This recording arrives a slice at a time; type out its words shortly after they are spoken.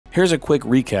Here's a quick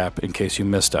recap in case you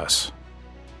missed us.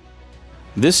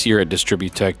 This year at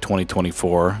DISTRIBUTECH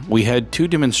 2024, we had two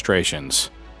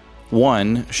demonstrations,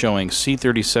 one showing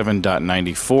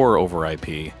C37.94 over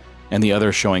IP, and the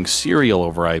other showing serial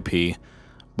over IP,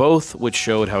 both which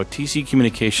showed how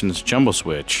TCCommInc's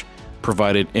JumboSwitch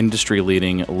provided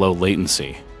industry-leading low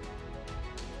latency.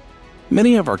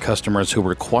 Many of our customers who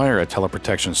require a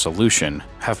teleprotection solution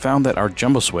have found that our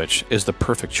JumboSwitch is the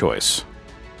perfect choice.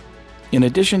 In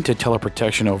addition to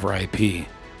teleprotection over IP,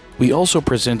 we also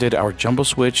presented our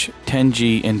JumboSwitch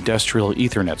 10G Industrial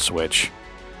Ethernet switch.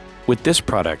 With this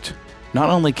product, not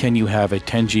only can you have a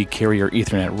 10G carrier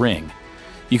Ethernet ring,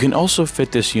 you can also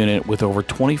fit this unit with over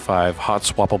 25 hot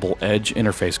swappable edge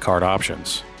interface card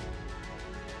options.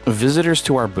 Visitors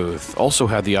to our booth also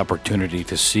had the opportunity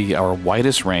to see our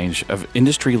widest range of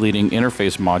industry-leading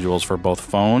interface modules for both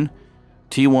phone,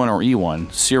 T1 or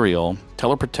E1, serial,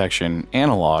 teleprotection,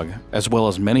 analog, as well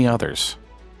as many others.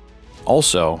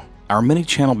 Also, our mini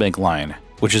channel bank line,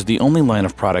 which is the only line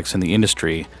of products in the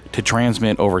industry to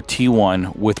transmit over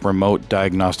T1 with remote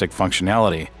diagnostic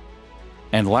functionality.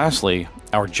 And lastly,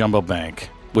 our JumboBank,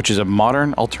 which is a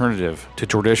modern alternative to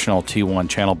traditional T1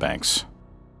 channel banks.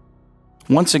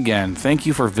 Once again, thank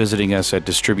you for visiting us at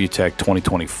DISTRIBUTECH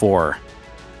 2024.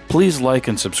 Please like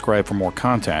and subscribe for more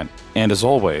content, and as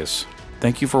always,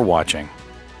 thank you for watching.